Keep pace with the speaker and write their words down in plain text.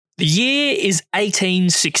The year is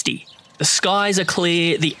 1860. The skies are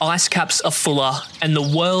clear, the ice caps are fuller, and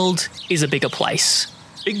the world is a bigger place.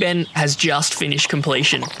 Big Ben has just finished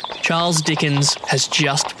completion. Charles Dickens has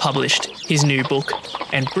just published his new book,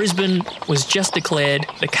 and Brisbane was just declared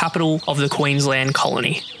the capital of the Queensland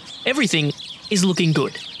colony. Everything is looking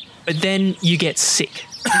good, but then you get sick.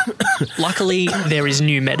 Luckily, there is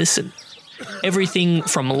new medicine. Everything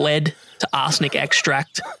from lead to arsenic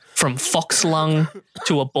extract, from fox lung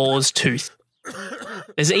to a boar's tooth.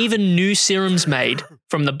 There's even new serums made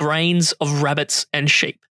from the brains of rabbits and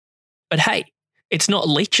sheep. But hey, it's not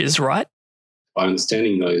leeches, right? By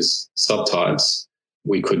understanding those subtypes,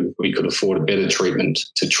 we could afford a better treatment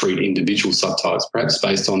to treat individual subtypes, perhaps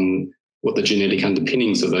based on what the genetic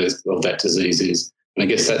underpinnings of that disease is. And I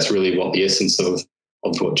guess that's really what the essence of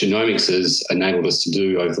what genomics has enabled us to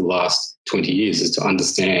do over the last 20 years, is to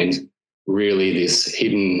understand really this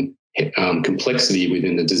hidden complexity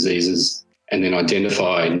within the diseases, and then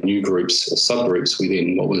identify new groups or subgroups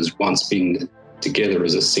within what was once been together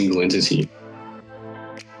as a single entity.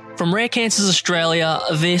 From Rare Cancers Australia,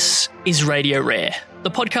 this is Radio Rare,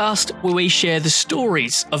 the podcast where we share the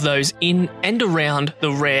stories of those in and around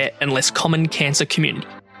the rare and less common cancer community.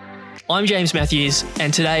 I'm James Matthews,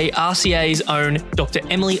 and today RCA's own Dr.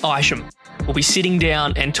 Emily Isham will be sitting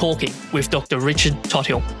down and talking with Dr. Richard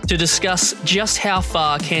Tothill to discuss just how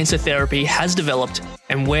far cancer therapy has developed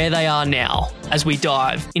and where they are now as we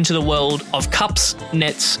dive into the world of cups,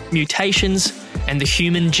 nets, mutations, and the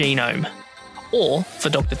human genome. Or, for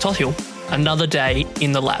Dr. Tothill, another day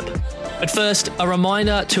in the lab. But first, a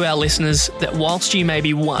reminder to our listeners that whilst you may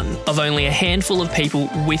be one of only a handful of people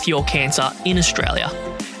with your cancer in Australia,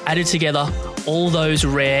 added together, all those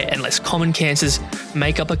rare and less common cancers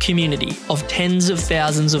make up a community of tens of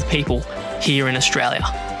thousands of people here in Australia.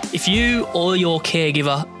 If you or your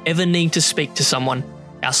caregiver ever need to speak to someone,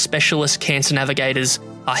 our specialist cancer navigators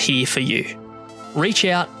are here for you. Reach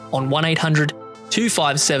out on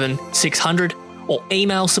 1-800-257-600 or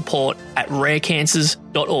email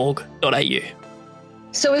support@rarecancers.org.au.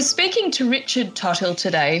 So we're speaking to Richard Tothill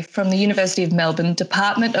today from the University of Melbourne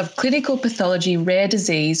Department of Clinical Pathology, Rare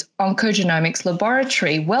Disease, Oncogenomics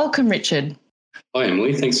Laboratory. Welcome, Richard. Hi,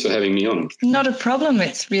 Emily. Thanks for having me on. Not a problem.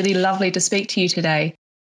 It's really lovely to speak to you today.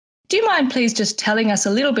 Do you mind please just telling us a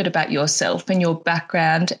little bit about yourself and your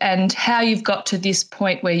background and how you've got to this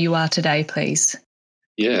point where you are today, please?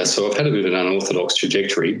 Yeah, so I've had a bit of an unorthodox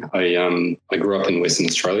trajectory. I grew up in Western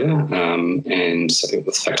Australia and, in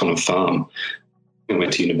fact, on a farm. I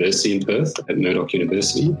went to university in Perth at Murdoch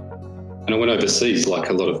University, and I went overseas like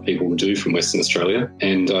a lot of people do from Western Australia,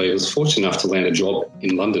 and I was fortunate enough to land a job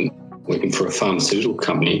in London working for a pharmaceutical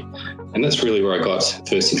company, and that's really where I got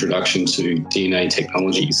first introduction to DNA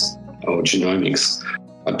technologies or genomics.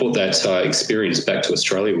 I brought that experience back to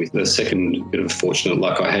Australia with the second bit of fortunate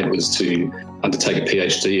luck I had was to undertake a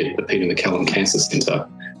PhD at the Peter MacCallum Cancer Centre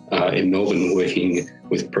in Melbourne, working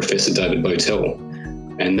with Professor David Botel.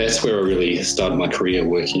 And that's where I really started my career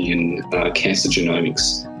working in cancer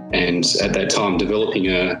genomics, and at that time developing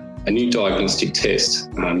a new diagnostic test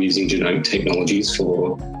using genomic technologies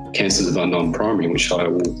for cancers of unknown primary, which I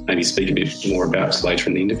will maybe speak a bit more about later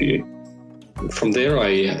in the interview. From there,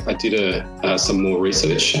 I did some more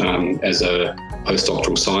research as a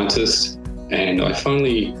postdoctoral scientist, and I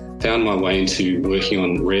finally found my way into working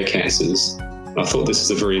on rare cancers. I thought this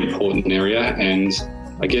is a very important area, and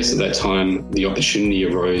I guess at that time the opportunity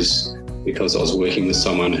arose because I was working with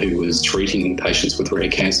someone who was treating patients with rare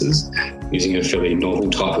cancers using a fairly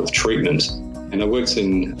novel type of treatment. And I worked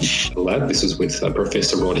in a lab. This was with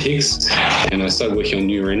Professor Rod Hicks, and I started working on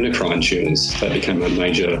neuroendocrine tumours. That became a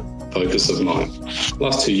major focus of mine.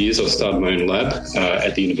 Last 2 years, I started my own lab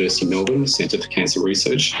at the University of Melbourne Centre for Cancer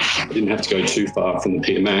Research. I didn't have to go too far from the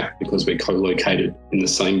Peter Mac because we're co-located in the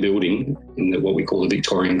same building in what we call the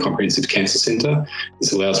Victorian Comprehensive Cancer Centre.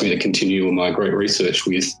 This allows me to continue all my great research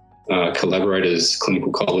with collaborators,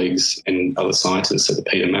 clinical colleagues and other scientists at the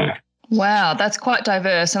Peter Mac. Wow, that's quite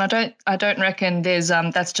diverse, and I don't reckon there's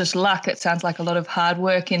that's just luck. It sounds like a lot of hard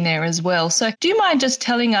work in there as well. So, do you mind just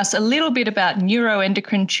telling us a little bit about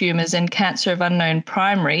neuroendocrine tumours and cancer of unknown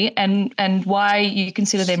primary, and why you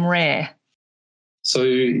consider them rare? So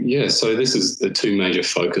this is the two major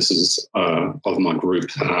focuses of my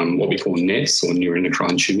group, what we call NETs or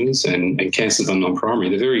neuroendocrine tumours and cancer of unknown primary.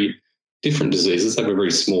 They're very different diseases. They have a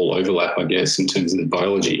very small overlap, I guess, in terms of the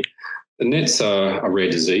biology. The NETs are a rare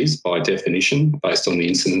disease by definition based on the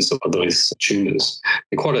incidence of those tumours.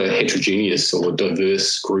 They're quite a heterogeneous or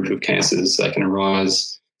diverse group of cancers. They can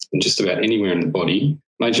arise in just about anywhere in the body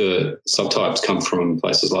Major subtypes come from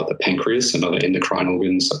places like the pancreas and other endocrine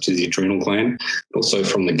organs such as the adrenal gland, also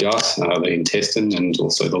from the gut, the intestine, and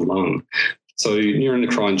also the lung. So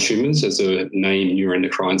neuroendocrine tumours, as the name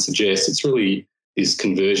neuroendocrine suggests, it's really this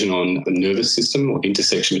conversion on the nervous system or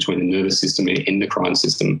intersection between the nervous system and endocrine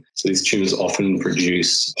system. So these tumours often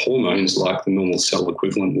produce hormones like the normal cell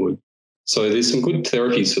equivalent would. So there's some good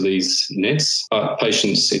therapies for these NETs, but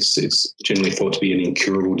patients, it's generally thought to be an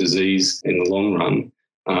incurable disease in the long run.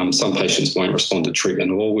 Some patients won't respond to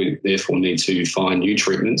treatment at all. We therefore need to find new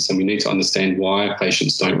treatments, and we need to understand why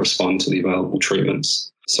patients don't respond to the available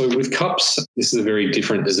treatments. So with CUPS, this is a very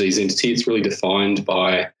different disease entity. It's really defined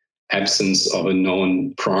by absence of a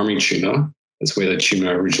known primary tumour. That's where the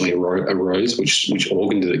tumour originally arose, which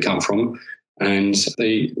organ did it come from. And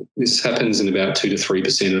this happens in about 2 to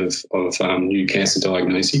 3% of new cancer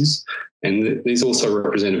diagnoses. And these also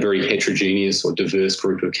represent a very heterogeneous or diverse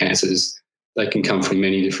group of cancers. They can come from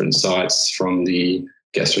many different sites, from the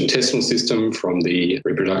gastrointestinal system, from the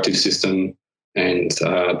reproductive system, and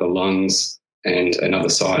the lungs, and other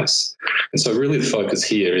sites. And so really the focus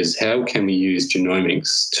here is how can we use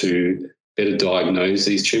genomics to better diagnose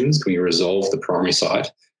these tumours? Can we resolve the primary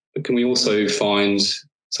site? But can we also find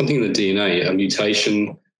something in the DNA, a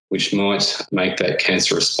mutation which might make that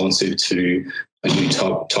cancer responsive to a new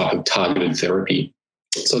type of targeted therapy?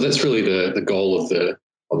 So that's really the goal of the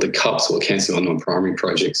CUPS, or Cancer of Unknown Primary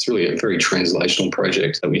project. It's really a very translational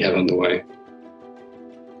project that we have underway.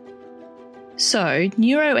 So,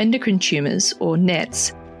 neuroendocrine tumours, or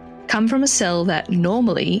NETs, come from a cell that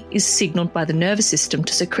normally is signalled by the nervous system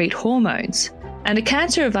to secrete hormones. And a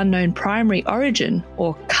cancer of unknown primary origin,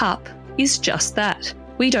 or CUP, is just that.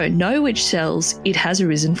 We don't know which cells it has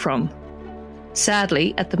arisen from.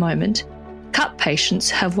 Sadly, at the moment, CUP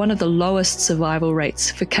patients have one of the lowest survival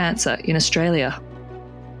rates for cancer in Australia.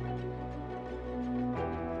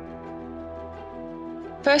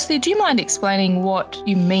 Firstly, do you mind explaining what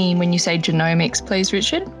you mean when you say genomics, please,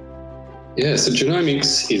 Richard? Yeah, so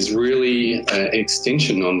genomics is really an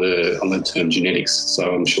extension on the term genetics.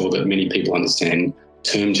 So I'm sure that many people understand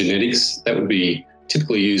term genetics. That would be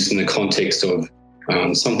typically used in the context of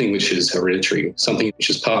something which is hereditary, something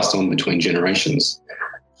which is passed on between generations.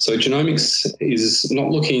 So genomics is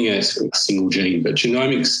not looking at a single gene, but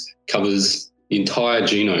genomics covers the entire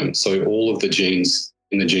genome, so all of the genes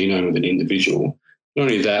in the genome of an individual. Not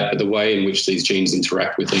only that, but the way in which these genes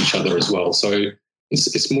interact with each other as well. So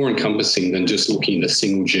it's more encompassing than just looking at a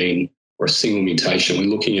single gene or a single mutation. We're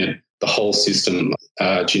looking at the whole system.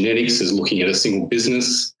 Genetics is looking at a single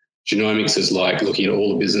business. Genomics is like looking at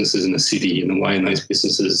all the businesses in the city and the way in those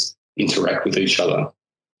businesses interact with each other.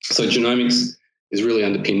 So genomics is really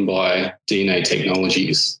underpinned by DNA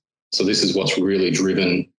technologies. So this is what's really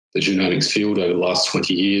driven the genomics field over the last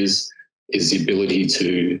 20 years, is the ability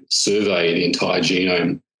to survey the entire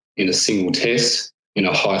genome in a single test in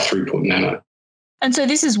a high throughput manner. And so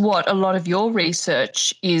this is what a lot of your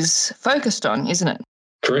research is focused on, isn't it?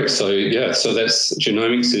 Correct. So that's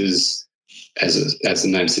genomics is, as the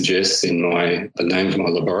name suggests, the name of my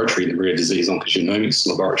laboratory, the Rare Disease Oncogenomics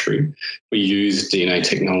Laboratory. We use DNA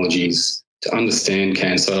technologies to understand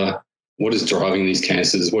cancer, what is driving these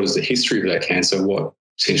cancers, what is the history of that cancer, what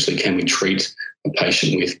essentially can we treat a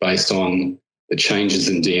patient with based on the changes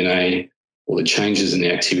in DNA or the changes in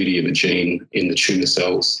the activity of a gene in the tumour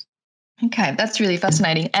cells. Okay, that's really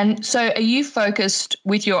fascinating. And so are you focused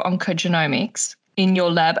with your oncogenomics in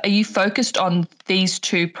your lab, are you focused on these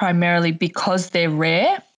two primarily because they're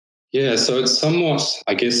rare? Yeah, so it's somewhat,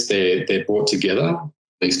 I guess they're brought together,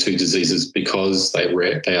 these two diseases, because they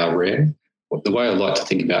are rare. The way I like to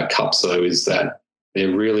think about CUPS, though, is that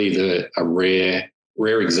they're really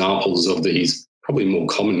rare examples of these probably more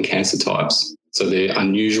common cancer types. So they're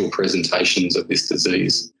unusual presentations of this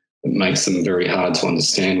disease that makes them very hard to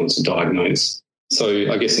understand or to diagnose.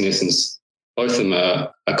 So I guess in essence, both of them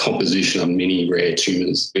are a composition of many rare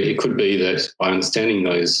tumours. It could be that by understanding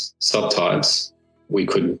those subtypes, we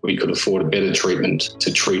could afford a better treatment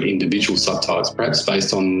to treat individual subtypes, perhaps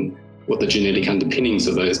based on what the genetic underpinnings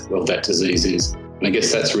of that disease is. And I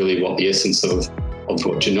guess that's really what the essence of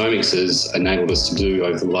what genomics has enabled us to do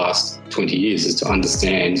over the last 20 years, is to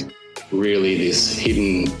understand really this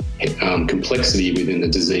hidden complexity within the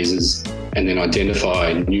diseases and then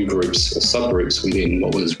identify new groups or subgroups within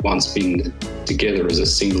what was once been together as a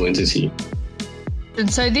single entity.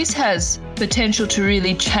 And so this has potential to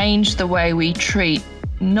really change the way we treat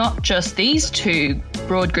not just these two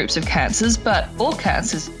broad groups of cancers, but all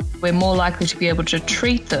cancers. We're more likely to be able to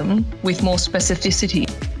treat them with more specificity.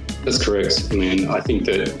 That's correct. I mean, I think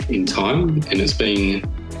that in time, and it's being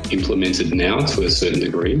implemented now to a certain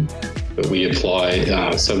degree, but we apply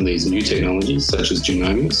some of these new technologies, such as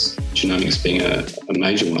genomics being a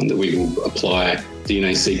major one, that we will apply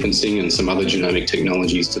DNA sequencing and some other genomic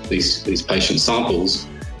technologies to these patient samples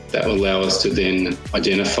that will allow us to then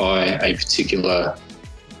identify a particular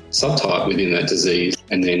subtype within that disease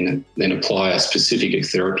and then apply a specific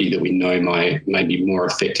therapy that we know may be more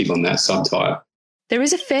effective on that subtype. There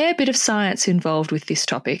is a fair bit of science involved with this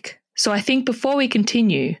topic, so I think before we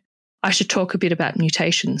continue, I should talk a bit about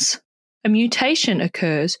mutations. A mutation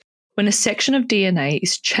occurs when a section of DNA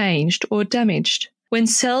is changed or damaged. When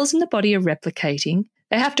cells in the body are replicating,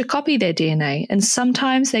 they have to copy their DNA, and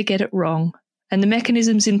sometimes they get it wrong, and the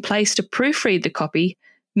mechanisms in place to proofread the copy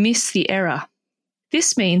miss the error.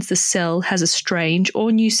 This means the cell has a strange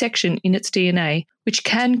or new section in its DNA, which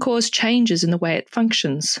can cause changes in the way it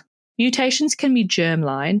functions. Mutations can be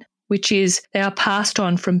germline, which is they are passed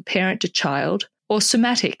on from parent to child, or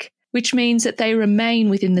somatic, which means that they remain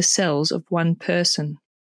within the cells of one person.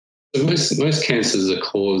 So most cancers are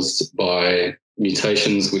caused by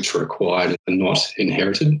mutations which are acquired and not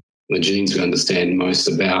inherited. The genes we understand most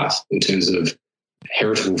about in terms of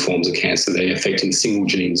heritable forms of cancer, they're affecting single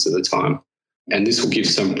genes at the time. And this will give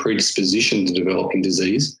some predisposition to developing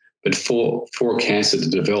disease. But for a cancer to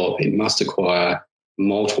develop, it must acquire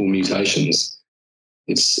multiple mutations.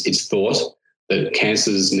 It's thought that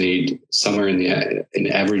cancers need somewhere in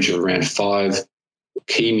the average of around 5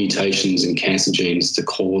 key mutations in cancer genes to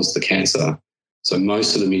cause the cancer. So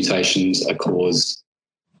most of the mutations are caused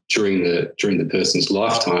during the person's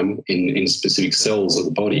lifetime in specific cells of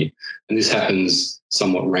the body. And this happens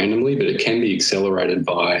somewhat randomly, but it can be accelerated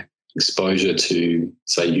by exposure to,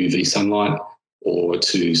 say, UV sunlight or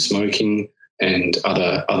to smoking and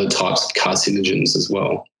other types of carcinogens as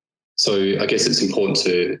well. So I guess it's important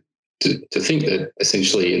to think that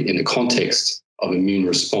essentially in the context of immune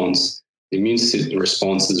response, the immune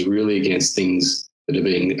response is really against things that are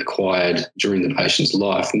being acquired during the patient's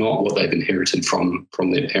life, not what they've inherited from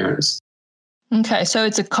their parents. Okay, so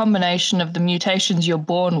it's a combination of the mutations you're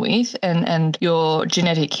born with and your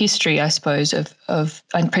genetic history, I suppose, of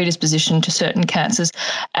and predisposition to certain cancers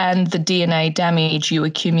and the DNA damage you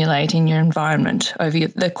accumulate in your environment over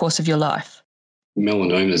the course of your life.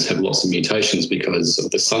 Melanomas have lots of mutations because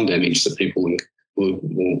of the sun damage that people will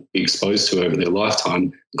be exposed to over their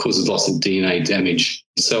lifetime. It causes lots of DNA damage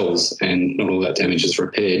cells, and not all that damage is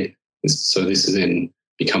repaired. So this then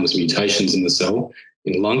becomes mutations in the cell.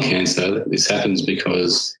 In lung cancer, this happens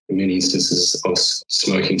because in many instances of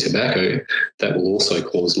smoking tobacco, that will also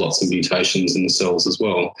cause lots of mutations in the cells as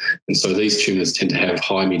well. And so these tumours tend to have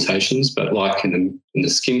high mutations, but like in the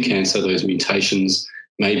skin cancer, those mutations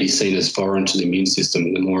may be seen as foreign to the immune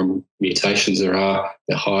system. The more mutations there are,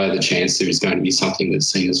 the higher the chance there is going to be something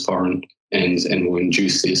that's seen as foreign and will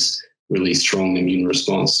induce this really strong immune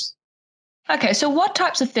response. Okay, so what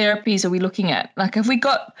types of therapies are we looking at? Like, have we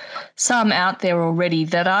got some out there already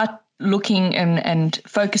that are looking and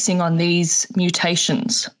focusing on these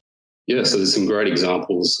mutations? Yeah, so there's some great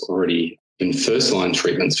examples already in first-line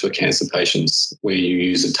treatments for cancer patients where you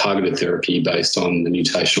use a targeted therapy based on the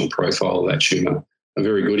mutational profile of that tumour. A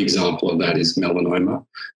very good example of that is melanoma.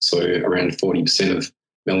 So around 40% of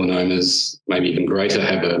melanomas, maybe even greater,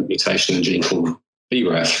 have a mutation in a gene called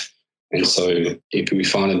BRAF. And so if we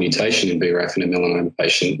find a mutation in BRAF in a melanoma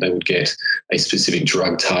patient, they would get a specific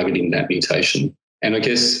drug targeting that mutation. And I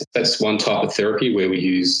guess that's one type of therapy where we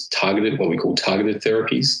use what we call targeted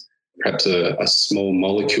therapies, perhaps a small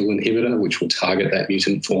molecule inhibitor which will target that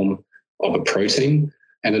mutant form of a protein.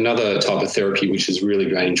 And another type of therapy which is really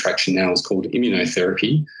gaining traction now is called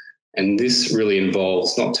immunotherapy. And this really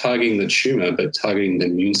involves not targeting the tumour, but targeting the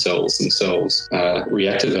immune cells themselves,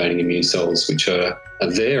 reactivating immune cells, which are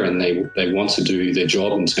there and they want to do their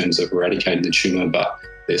job in terms of eradicating the tumour, but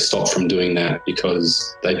they're stopped from doing that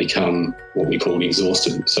because they become what we call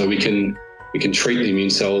exhausted. So we can treat the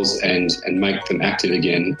immune cells and make them active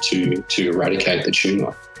again to eradicate the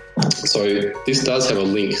tumour. So this does have a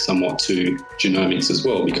link somewhat to genomics as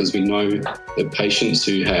well, because we know that patients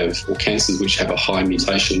who have, or cancers which have a high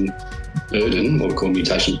mutation burden, what we call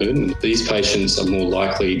mutation burden, these patients are more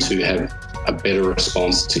likely to have a better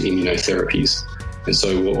response to immunotherapies. And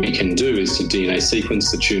so what we can do is to DNA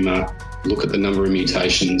sequence the tumour, look at the number of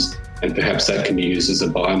mutations, and perhaps that can be used as a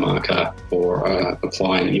biomarker for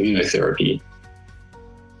applying immunotherapy.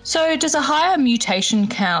 So does a higher mutation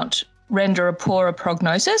count render a poorer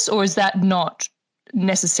prognosis, or is that not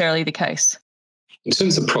necessarily the case? In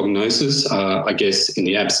terms of prognosis, I guess in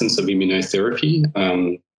the absence of immunotherapy,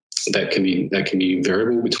 that can be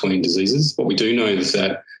variable between diseases. What we do know is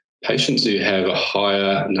that patients who have a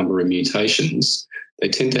higher number of mutations, they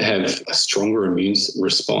tend to have a stronger immune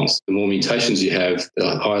response. The more mutations you have,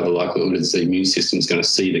 the higher the likelihood is the immune system is going to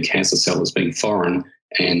see the cancer cell as being foreign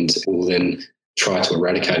and will then try to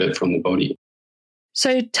eradicate it from the body.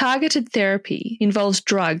 So targeted therapy involves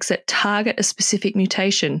drugs that target a specific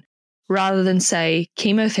mutation rather than, say,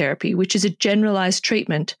 chemotherapy, which is a generalized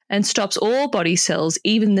treatment and stops all body cells,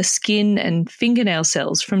 even the skin and fingernail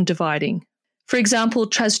cells, from dividing. For example,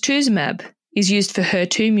 trastuzumab is used for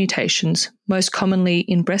HER2 mutations, most commonly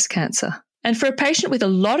in breast cancer. And for a patient with a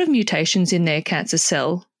lot of mutations in their cancer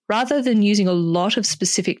cell, rather than using a lot of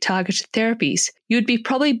specific targeted therapies, you'd be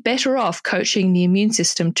probably better off coaching the immune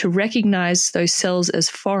system to recognize those cells as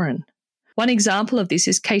foreign. One example of this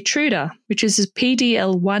is Keytruda, which is a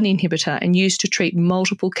PD-L1 inhibitor and used to treat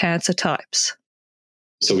multiple cancer types.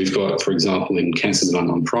 So we've got, for example, in cancers of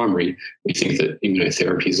unknown primary, we think that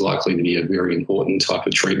immunotherapy is likely to be a very important type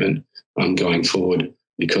of treatment going forward,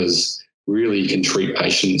 because really you can treat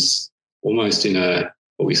patients almost in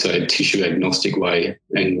what we say, tissue agnostic way,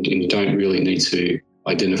 and you don't really need to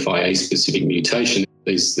identify a specific mutation.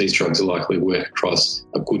 These drugs are likely to work across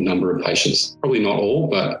a good number of patients. Probably not all,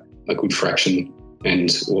 but a good fraction.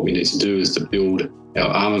 And what we need to do is to build our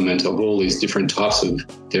armament of all these different types of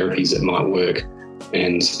therapies that might work,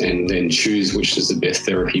 and then choose which is the best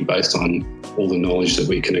therapy based on all the knowledge that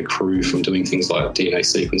we can accrue from doing things like DNA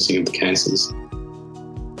sequencing of the cancers.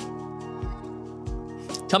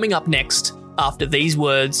 Coming up next, after these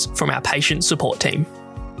words from our patient support team.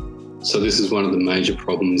 So this is one of the major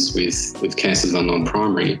problems with cancers of unknown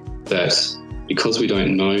primary, that because we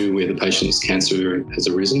don't know where the patient's cancer has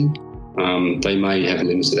arisen, they may have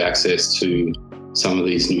limited access to some of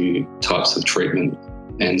these new types of treatment.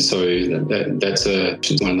 And so that's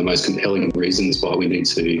one of the most compelling reasons why we need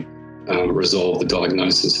to resolve the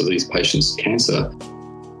diagnosis of these patients' cancer.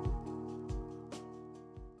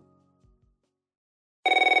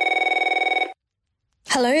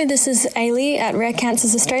 Hello, this is Ailey at Rare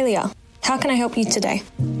Cancers Australia. How can I help you today?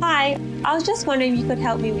 Hi, I was just wondering if you could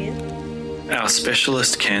help me with. Our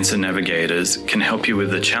specialist cancer navigators can help you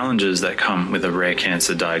with the challenges that come with a rare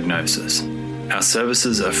cancer diagnosis. Our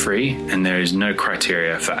services are free and there is no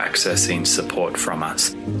criteria for accessing support from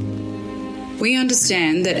us. We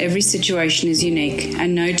understand that every situation is unique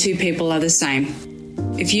and no two people are the same.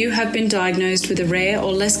 If you have been diagnosed with a rare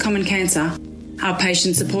or less common cancer, our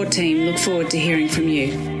patient support team look forward to hearing from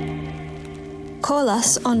you. Call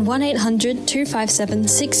us on 1800 257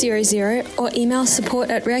 600 or email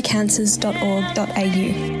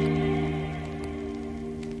support@rarecancers.org.au.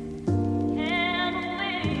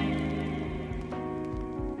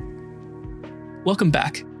 Welcome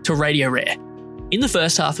back to Radio Rare. In the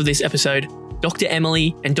first half of this episode, Dr.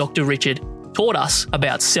 Emily and Dr. Richard taught us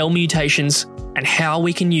about cell mutations and how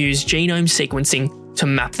we can use genome sequencing to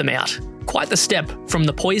map them out. Quite the step from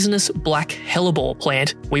the poisonous black hellebore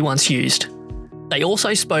plant we once used. They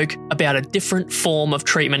also spoke about a different form of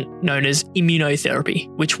treatment known as immunotherapy,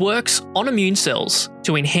 which works on immune cells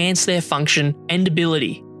to enhance their function and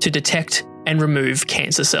ability to detect and remove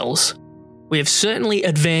cancer cells. We have certainly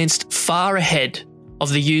advanced far ahead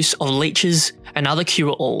of the use of leeches and other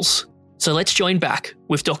cure-alls. So let's join back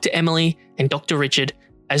with Dr. Emily and Dr. Richard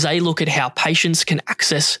as they look at how patients can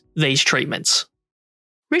access these treatments.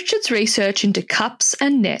 Richard's research into cups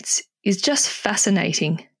and nets is just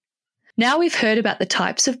fascinating. Now we've heard about the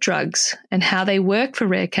types of drugs and how they work for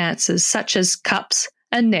rare cancers such as cups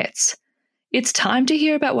and nets. It's time to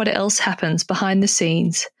hear about what else happens behind the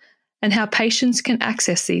scenes and how patients can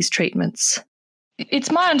access these treatments.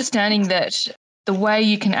 It's my understanding that the way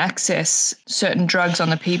you can access certain drugs on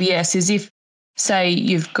the PBS is if, say,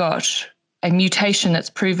 you've got a mutation that's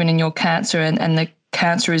proven in your cancer and the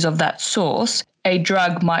cancer is of that source, a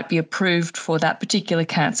drug might be approved for that particular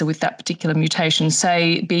cancer with that particular mutation,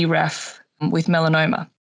 say BRAF with melanoma.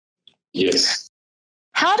 Yes.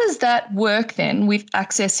 How does that work then with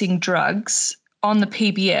accessing drugs on the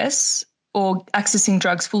PBS or accessing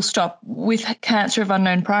drugs full stop with cancer of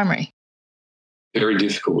unknown primary? Very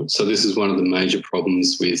difficult. So this is one of the major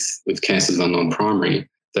problems with cancers of unknown primary,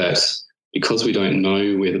 that because we don't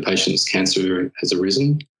know where the patient's cancer has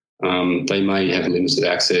arisen, they may have limited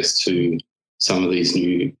access to some of these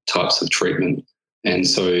new types of treatment. And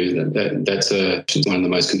so that's one of the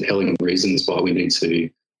most compelling reasons why we need to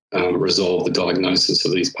resolve the diagnosis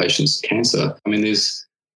of these patients' cancer. I mean, there's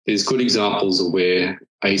good examples of where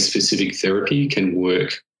a specific therapy can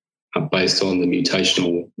work based on the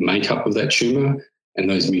mutational makeup of that tumour, and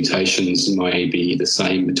those mutations may be the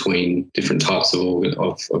same between different types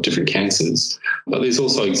of different cancers. But there's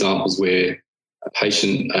also examples where a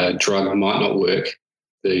patient drug might not work.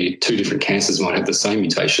 The two different cancers might have the same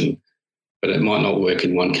mutation, but it might not work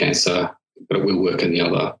in one cancer, but it will work in the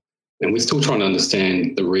other. And we're still trying to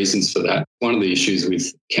understand the reasons for that. One of the issues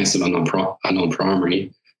with cancer of unknown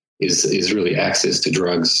primary is really access to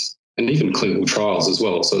drugs and even clinical trials as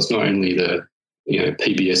well. So it's not only the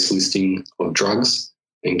PBS listing of drugs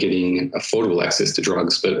and getting affordable access to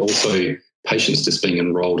drugs, but also patients just being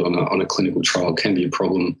enrolled on a clinical trial can be a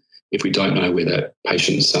problem if we don't know where that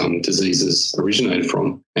patient's diseases originated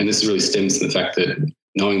from. And this really stems from the fact that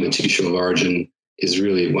knowing the tissue of origin is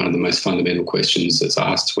really one of the most fundamental questions that's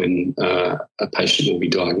asked when a patient will be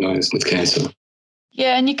diagnosed with cancer.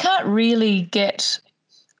 Yeah, and you can't really get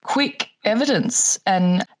quick evidence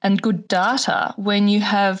and good data when you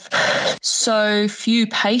have so few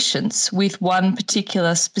patients with one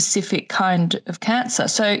particular specific kind of cancer.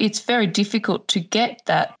 So it's very difficult to get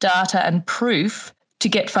that data and proof to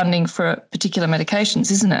get funding for particular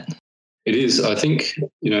medications, isn't it? It is. I think,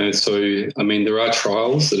 there are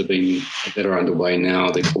trials that are underway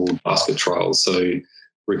now. They're called basket trials. So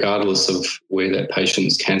regardless of where that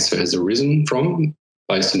patient's cancer has arisen from,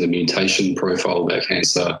 based on the mutation profile of that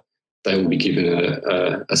cancer, they will be given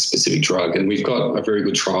a specific drug. And we've got a very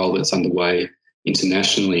good trial that's underway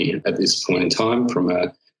internationally at this point in time from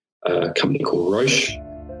a company called Roche.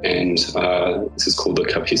 And this is called the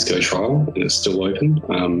Capisco trial, and it's still open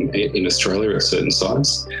in Australia at certain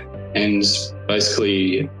sites. And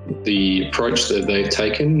basically the approach that they've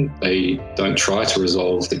taken, they don't try to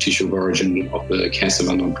resolve the tissue of origin of the cancer of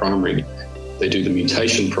unknown primary. They do the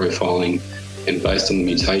mutation profiling, and based on the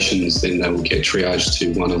mutations, then they will get triaged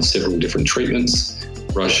to one of several different treatments.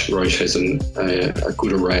 Roche has a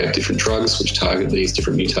good array of different drugs which target these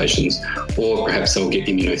different mutations, or perhaps they'll get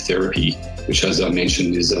immunotherapy, which, as I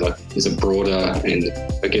mentioned, is a broader and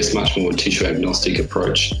I guess much more tissue agnostic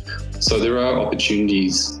approach. So there are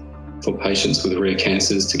opportunities for patients with rare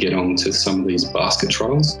cancers to get on to some of these basket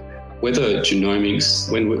trials. Whether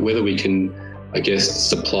we can, I guess,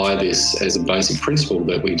 supply this as a basic principle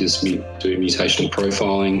that we just do mutational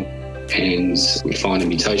profiling and we find a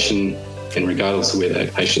mutation, and regardless of where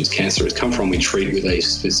that patient's cancer has come from, we treat with a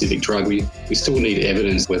specific drug. We still need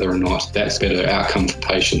evidence whether or not that's better outcome for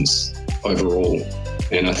patients overall.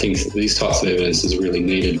 And I think these types of evidence is really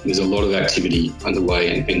needed. There's a lot of activity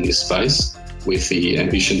underway in this space with the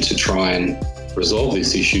ambition to try and resolve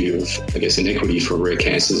this issue of, I guess, inequity for rare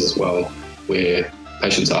cancers as well, where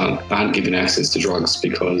patients aren't given access to drugs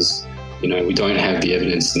because, we don't have the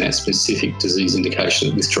evidence in that specific disease indication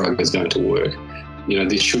that this drug is going to work.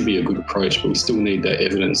 This should be a good approach, but we still need that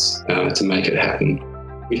evidence to make it happen.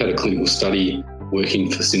 We had a clinical study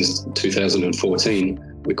working since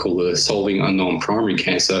 2014. We call the Solving Unknown Primary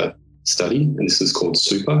Cancer study, and this is called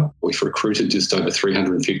SUPER. We've recruited just over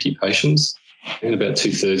 350 patients, and about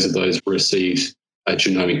 2/3 of those received a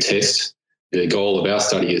genomic test. The goal of our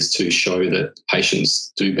study is to show that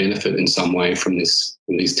patients do benefit in some way from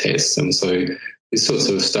these tests. And so these sorts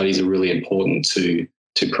of studies are really important to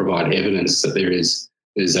provide evidence that there is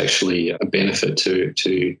actually a benefit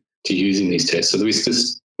to using these tests. So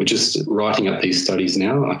we're just writing up these studies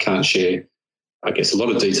now. I can't share, I guess, a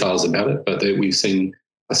lot of details about it, but we've seen,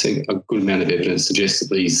 I think, a good amount of evidence suggests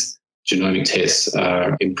that these genomic tests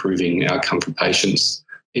are improving outcome for patients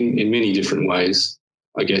in many different ways.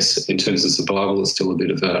 I guess in terms of survival, it's still a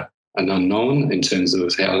bit of an unknown in terms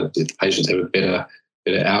of how the patients have a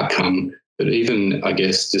better outcome. But even, I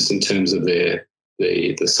guess, just in terms of the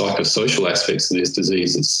psychosocial aspects of this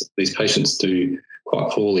disease, these patients do quite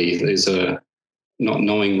poorly. There's not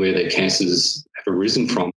knowing where their cancers have arisen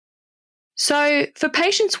from. So for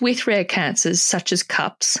patients with rare cancers such as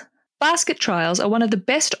CUPS, basket trials are one of the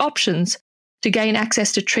best options to gain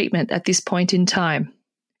access to treatment at this point in time.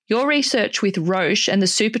 Your research with Roche and the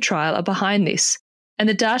SUPER trial are behind this, and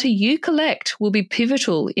the data you collect will be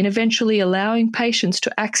pivotal in eventually allowing patients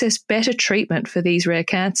to access better treatment for these rare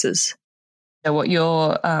cancers. What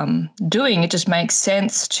you're doing, it just makes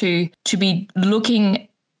sense to be looking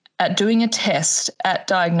at doing a test at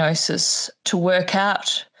diagnosis to work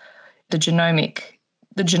out the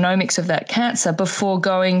genomics of that cancer before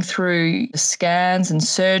going through scans and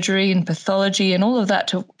surgery and pathology and all of that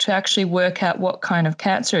to actually work out what kind of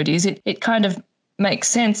cancer it is. It kind of makes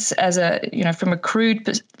sense as from a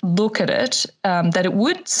crude look at it, that it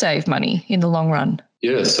would save money in the long run.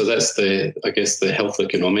 Yeah, so that's the health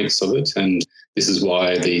economics of it. And this is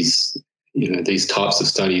why these types of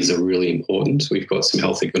studies are really important. We've got some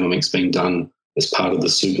health economics being done as part of the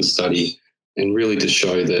SUPER study, and really to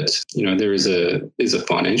show that, there's a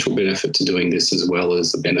financial benefit to doing this as well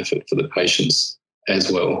as a benefit for the patients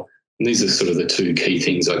as well. And these are sort of the two key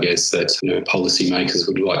things, I guess, that policymakers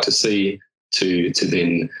would like to see. to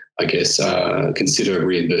then, I guess, consider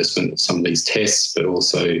reimbursement of some of these tests, but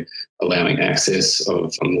also allowing access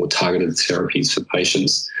of more targeted therapies for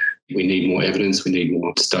patients. We need more evidence. We need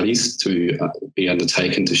more studies to be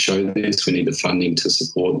undertaken to show this. We need the funding to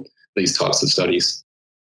support these types of studies.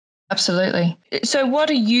 Absolutely. So what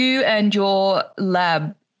are you and your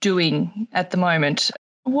lab doing at the moment?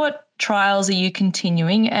 What trials are you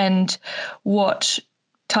continuing, and what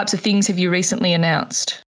types of things have you recently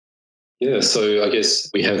announced? Yeah, so I guess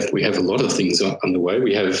we have a lot of things underway.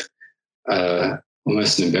 We have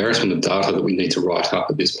almost an embarrassment of data that we need to write up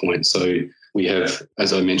at this point. So we have,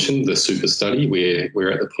 as I mentioned, the super study where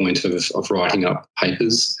we're at the point of writing up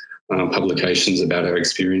papers, publications about our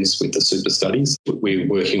experience with the super studies. We're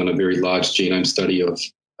working on a very large genome study of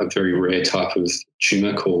a very rare type of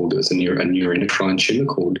tumour called, it's a neuroendocrine tumour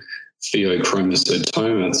called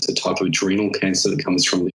pheochromocytoma. It's a type of adrenal cancer that comes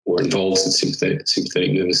from or involves the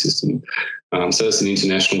sympathetic nervous system. So it's an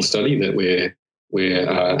international study that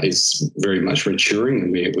is very much maturing,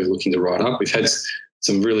 and we're looking to write up. We've had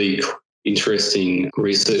some really interesting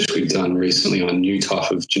research we've done recently on a new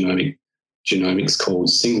type of genomics called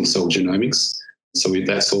single-cell genomics. So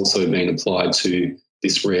that's also been applied to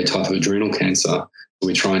this rare type of adrenal cancer.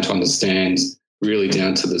 We're trying to understand really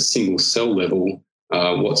down to the single-cell level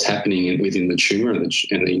what's happening within the tumour and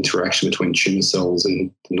the interaction between tumour cells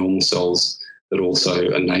and normal cells that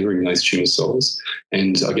also are neighbouring those tumour cells.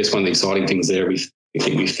 And I guess one of the exciting things there, we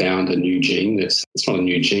think we found a new gene it's not a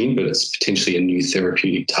new gene, but it's potentially a new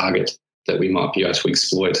therapeutic target that we might be able to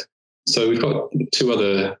exploit. So we've got two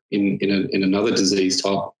other, in another disease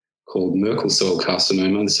type called Merkel cell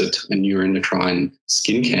carcinoma. It's a neuroendocrine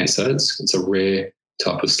skin cancer. It's a rare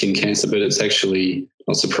type of skin cancer, but it's actually,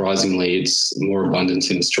 not surprisingly, it's more abundant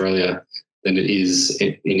in Australia than it is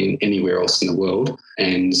in anywhere else in the world.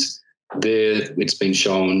 And there, it's been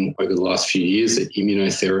shown over the last few years that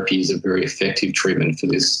immunotherapy is a very effective treatment for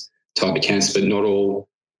this type of cancer, but not all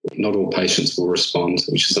patients will respond,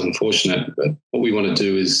 which is unfortunate. But what we want to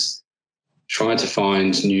do is try to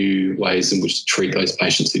find new ways in which to treat those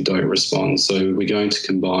patients who don't respond. So we're going to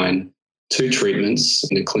combine two treatments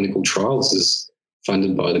in a clinical trial. This is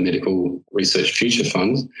funded by the Medical Research Future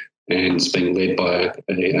Fund, and it's being led by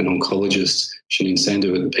an oncologist, Shanine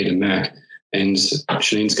Sandhu at the Peter Mac. And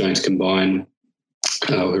Shanine's going to combine,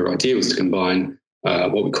 her idea was to combine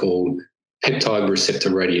what we call peptide receptor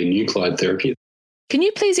radionuclide therapy. Can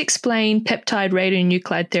you please explain peptide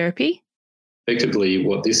radionuclide therapy? Effectively,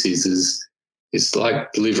 what this is it's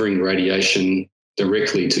like delivering radiation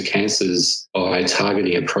directly to cancers by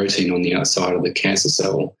targeting a protein on the outside of the cancer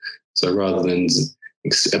cell. So rather than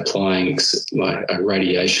applying like a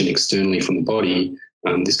radiation externally from the body,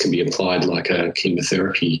 this can be applied like a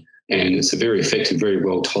chemotherapy. And it's a very effective, very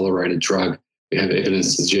well-tolerated drug. We have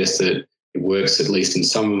evidence to suggest that it works at least in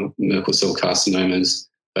some Merkel cell carcinomas,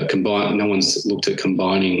 but no one's looked at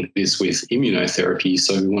combining this with immunotherapy.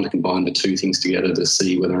 So we want to combine the two things together to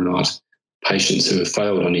see whether or not patients who have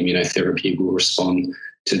failed on immunotherapy will respond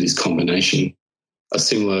to this combination. A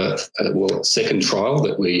similar, second trial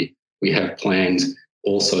that we have planned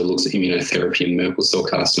also looks at immunotherapy in Merkel cell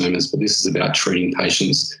carcinomas, but this is about treating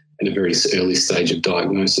patients in a very early stage of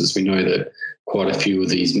diagnosis. We know that quite a few of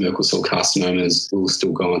these Merkel cell carcinomas will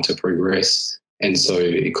still go on to progress. And so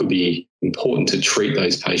it could be important to treat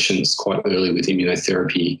those patients quite early with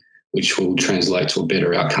immunotherapy, which will translate to a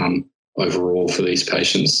better outcome overall for these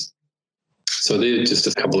patients. So they're just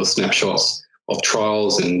a couple of snapshots of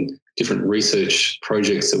trials and different research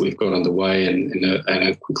projects that we've got underway and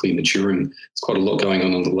are quickly maturing. There's quite a lot going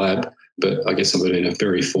on in the lab, but I guess I'm in a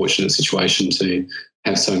very fortunate situation to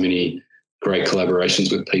have so many great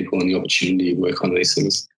collaborations with people and the opportunity to work on these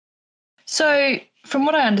things. So from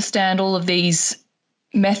what I understand, all of these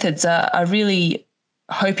methods are really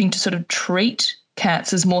hoping to sort of treat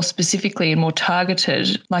cancers more specifically and more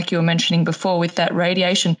targeted, like you were mentioning before with that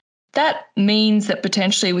radiation. That means that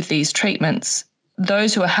potentially with these treatments,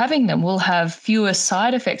 those who are having them will have fewer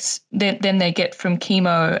side effects than they get from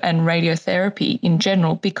chemo and radiotherapy in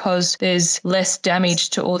general, because there's less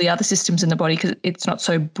damage to all the other systems in the body because it's not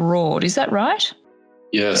so broad. Is that right?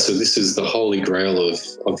 Yeah, so this is the holy grail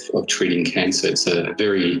of treating cancer. It's a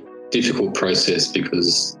very difficult process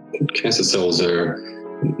because cancer cells are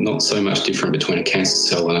not so much different between a cancer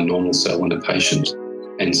cell and a normal cell in a patient.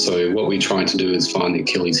 And so what we're trying to do is find the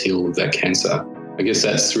Achilles heel of that cancer. I guess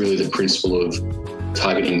that's really the principle of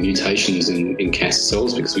targeting mutations in cancer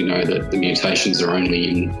cells, because we know that the mutations are only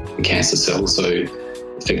in the cancer cell. So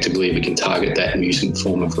effectively, if we can target that mutant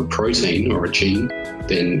form of a protein or a gene,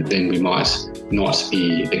 then we might not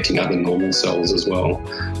be affecting other normal cells as well.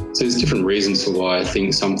 So there's different reasons for why I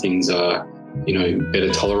think some things are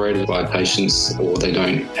better tolerated by patients, or they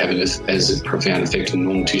don't have as profound effect on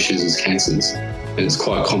normal tissues as cancers. And it's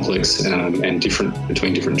quite complex and different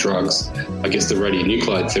between different drugs. I guess the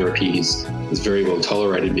radionuclide therapy is very well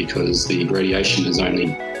tolerated because the radiation is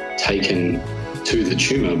only taken to the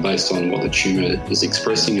tumour based on what the tumour is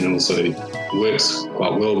expressing, and also works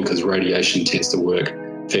quite well because radiation tends to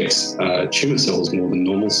affects tumour cells more than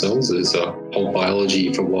normal cells. There's a whole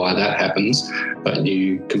biology for why that happens, but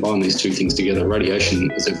you combine these two things together.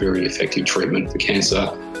 Radiation is a very effective treatment for cancer.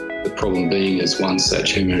 The problem being is once that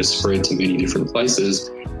tumour is spread to many different places,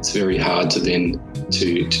 it's very hard to then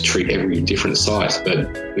to treat every different site.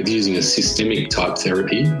 But with using a systemic type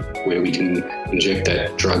therapy where we can inject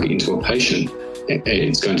that drug into a patient,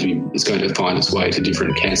 it's going to find its way to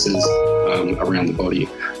different cancers around the body.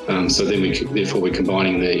 So then we're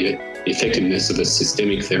combining the effectiveness of a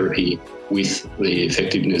systemic therapy with the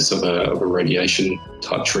effectiveness of a radiation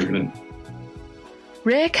type treatment.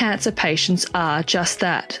 Rare cancer patients are just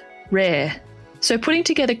that, rare. So putting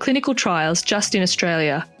together clinical trials just in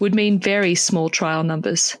Australia would mean very small trial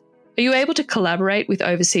numbers. Are you able to collaborate with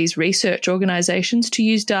overseas research organisations to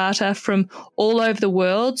use data from all over the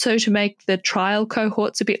world so to make the trial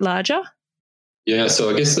cohorts a bit larger? Yeah, so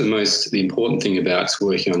I guess the important thing about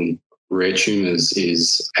working on rare tumours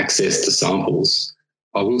is access to samples.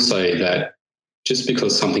 I will say that just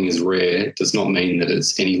because something is rare does not mean that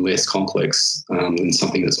it's any less complex than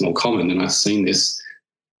something that's more common. And I've seen this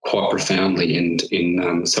quite profoundly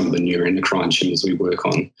in some of the neuroendocrine tumours we work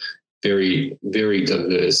on. Very, very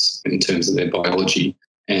diverse in terms of their biology.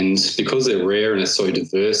 And because they're rare and are so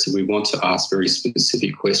diverse, if we want to ask very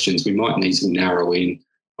specific questions, we might need to narrow in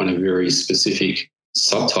on a very specific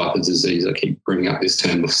subtype of disease. I keep bringing up this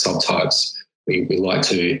term of subtypes. We like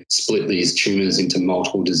to split these tumours into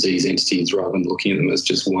multiple disease entities rather than looking at them as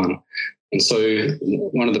just one. And so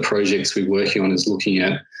one of the projects we're working on is looking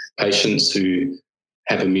at patients who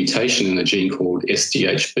have a mutation in a gene called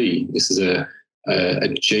SDHB. This is a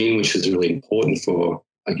gene which is really important for,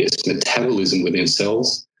 I guess, metabolism within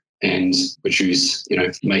cells and produce,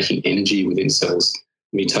 making energy within cells.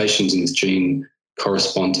 Mutations in this gene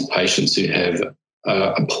correspond to patients who have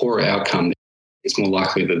a poorer outcome. It's more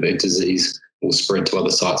likely that their disease will spread to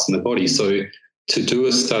other sites in the body. So to do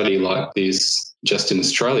a study like this just in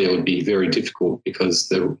Australia would be very difficult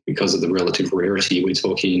because of the relative rarity. We're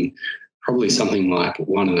talking probably something like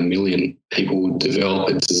 1 in a million people would develop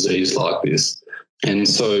a disease like this. And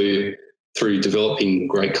so through developing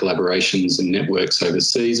great collaborations and networks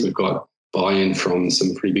overseas, we've got buy-in from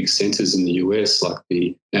some pretty big centres in the US, like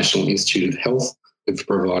the National Institute of Health. We've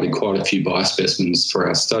provided quite a few biospecimens for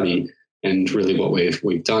our study. And really what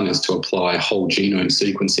we've done is to apply whole genome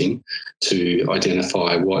sequencing to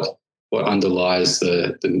identify what underlies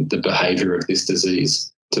the behaviour of this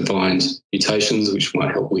disease, to find mutations which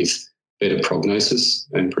might help with better prognosis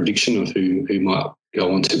and prediction of who might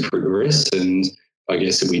go on to progress. And I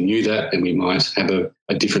guess if we knew that, then we might have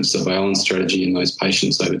a different surveillance strategy in those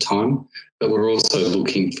patients over time. But we're also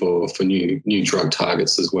looking for new drug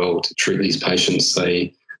targets as well to treat these patients.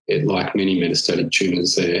 Like many metastatic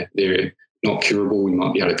tumours, they're not curable. We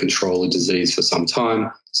might be able to control the disease for some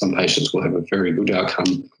time. Some patients will have a very good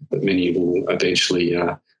outcome, but many will eventually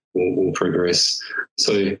will progress.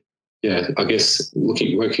 So, yeah, I guess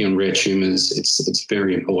working on rare tumours, it's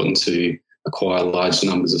very important to acquire large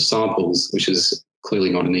numbers of samples, which is clearly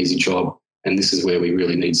not an easy job. And this is where we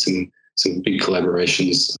really need some big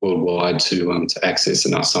collaborations worldwide to access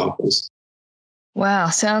enough samples. Wow,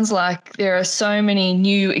 sounds like there are so many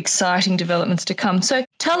new exciting developments to come. So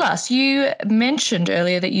tell us, you mentioned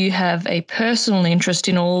earlier that you have a personal interest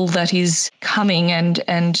in all that is coming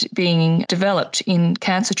and being developed in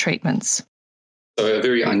cancer treatments. So a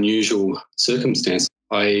very unusual circumstance.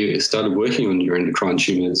 I started working on neuroendocrine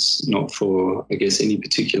tumours, not for, I guess, any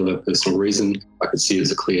particular personal reason. I could see it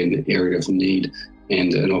as a clear area of need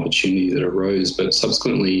and an opportunity that arose. But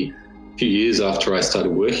subsequently, a few years after I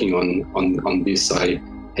started working on this, I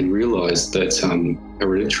had realised that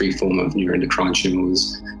hereditary form of neuroendocrine tumour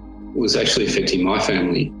was actually affecting my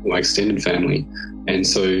family, my extended family. And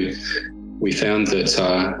so we found that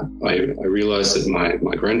I realised that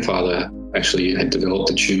my grandfather actually had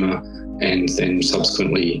developed a tumour, and then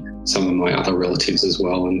subsequently some of my other relatives as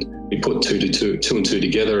well. And we put two and two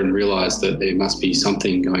together and realised that there must be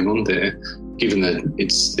something going on there, given that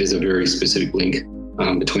there's a very specific link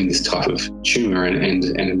between this type of tumour and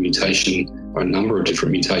a mutation, or a number of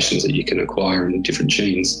different mutations that you can acquire in different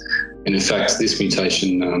genes. And in fact, this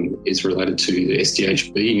mutation is related to the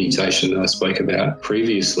SDHB mutation that I spoke about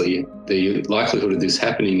previously. The likelihood of this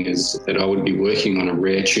happening is that I would be working on a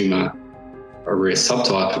rare tumour a rare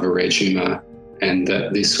subtype of a rare tumour, and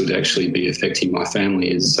that this would actually be affecting my family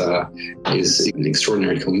is an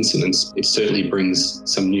extraordinary coincidence. It certainly brings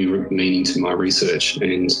some new meaning to my research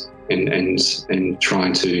and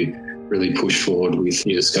trying to really push forward with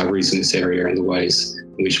new discoveries in this area and the ways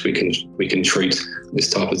in which we can treat this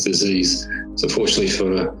type of disease. So fortunately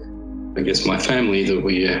for, I guess, my family, that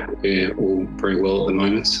we're all very well at the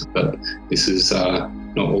moment, but this is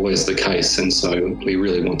not always the case, and so we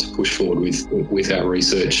really want to push forward with our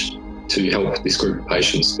research to help this group of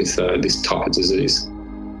patients with this type of disease.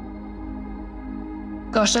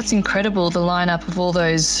 Gosh, that's incredible, the lineup of all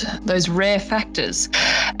those rare factors.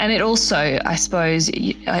 And it also, I suppose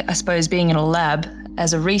being in a lab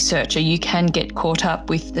as a researcher, you can get caught up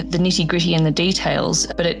with the nitty-gritty and the details,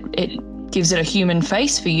 but it gives it a human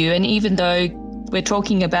face for you. And even though we're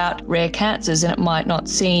talking about rare cancers and it might not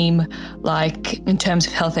seem like, in terms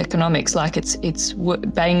of health economics, like it's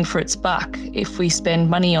bang for its buck if we spend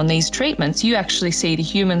money on these treatments, you actually see the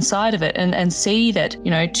human side of it and see that,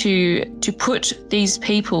 to put these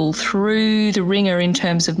people through the ringer in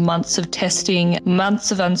terms of months of testing,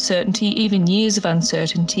 months of uncertainty, even years of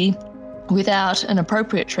uncertainty, without an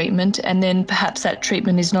appropriate treatment, and then perhaps that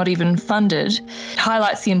treatment is not even funded,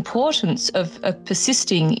 highlights the importance of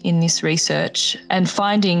persisting in this research and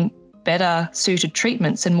finding better suited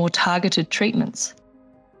treatments and more targeted treatments.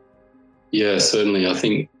 Yeah, certainly. I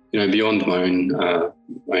think, beyond my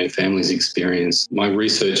own family's experience, my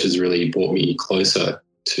research has really brought me closer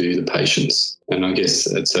to the patients. And I guess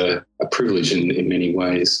it's a privilege in many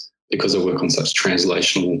ways, because I work on such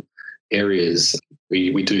translational areas.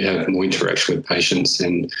 We do have more interaction with patients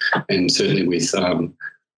and certainly with,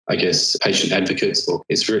 patient advocates.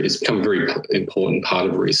 It's become a very important part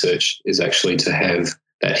of research, is actually to have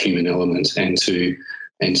that human element and to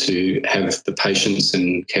have the patients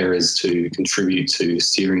and carers to contribute to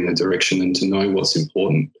steering the direction and to know what's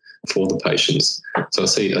important for the patients. So I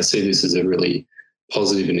see this as a really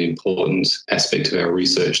positive and important aspect of our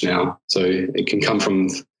research now. So it can come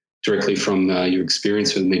directly from your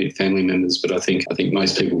experience with immediate family members, but I think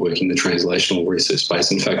most people working in the translational research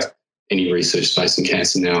space, in fact, any research space in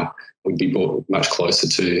cancer now, would be brought much closer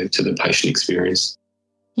to the patient experience.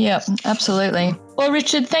 Yeah, absolutely. Well,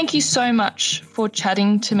 Richard, thank you so much for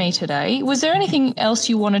chatting to me today. Was there anything else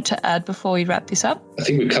you wanted to add before we wrap this up? I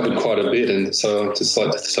think we've covered quite a bit, and so I'd just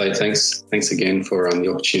like to say thanks again for the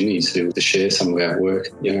opportunity to share some of our work.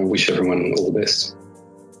 I wish everyone all the best.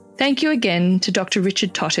 Thank you again to Dr.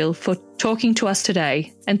 Richard Tothill for talking to us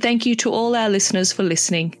today, and thank you to all our listeners for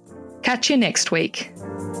listening. Catch you next week.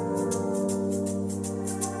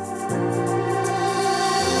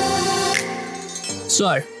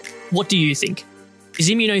 So, what do you think? Is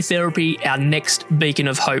immunotherapy our next beacon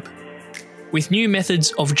of hope? With new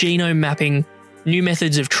methods of genome mapping, new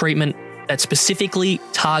methods of treatment that specifically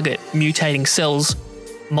target mutating cells,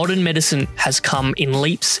 modern medicine has come in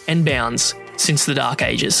leaps and bounds since the Dark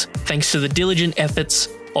Ages, thanks to the diligent efforts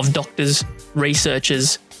of doctors,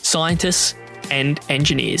 researchers, scientists, and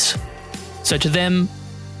engineers. So to them,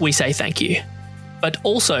 we say thank you. But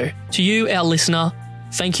also, to you, our listener,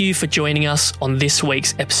 thank you for joining us on this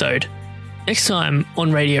week's episode. Next time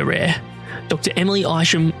on Radio Rare, Dr. Emily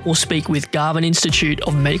Isham will speak with Garvan Institute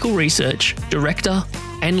of Medical Research Director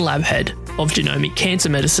and Lab Head of Genomic Cancer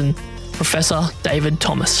Medicine, Professor David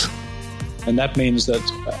Thomas. And that means that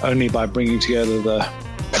only by bringing together the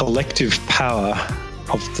collective power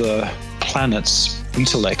of the planet's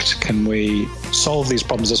intellect can we solve these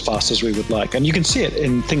problems as fast as we would like. And you can see it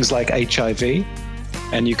in things like HIV,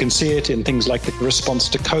 and you can see it in things like the response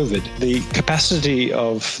to COVID. The capacity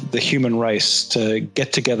of the human race to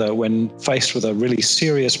get together when faced with a really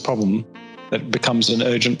serious problem that becomes an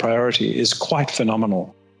urgent priority is quite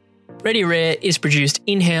phenomenal. Radio Rare is produced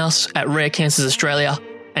in-house at Rare Cancers Australia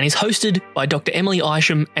and is hosted by Dr. Emily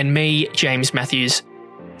Isham and me, James Matthews.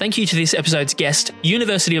 Thank you to this episode's guest,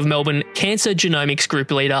 University of Melbourne Cancer Genomics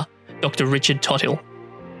Group Leader, Dr. Richard Tothill.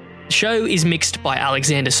 The show is mixed by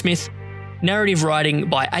Alexander Smith, narrative writing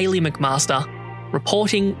by Ailey McMaster,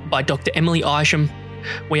 reporting by Dr. Emily Isham.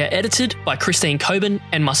 We are edited by Christine Coben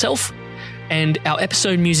and myself, and our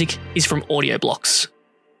episode music is from Audio Blocks.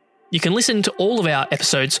 You can listen to all of our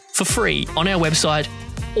episodes for free on our website,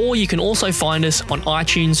 or you can also find us on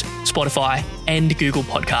iTunes, Spotify, and Google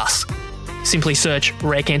Podcasts. Simply search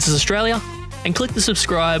Rare Cancers Australia and click the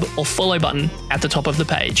subscribe or follow button at the top of the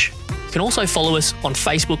page. You can also follow us on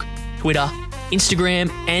Facebook, Twitter, Instagram,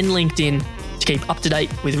 and LinkedIn to keep up to date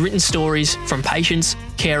with written stories from patients,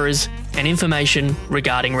 carers, and information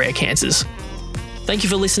regarding rare cancers. Thank you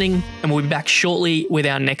for listening, and we'll be back shortly with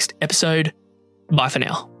our next episode. Bye for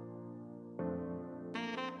now.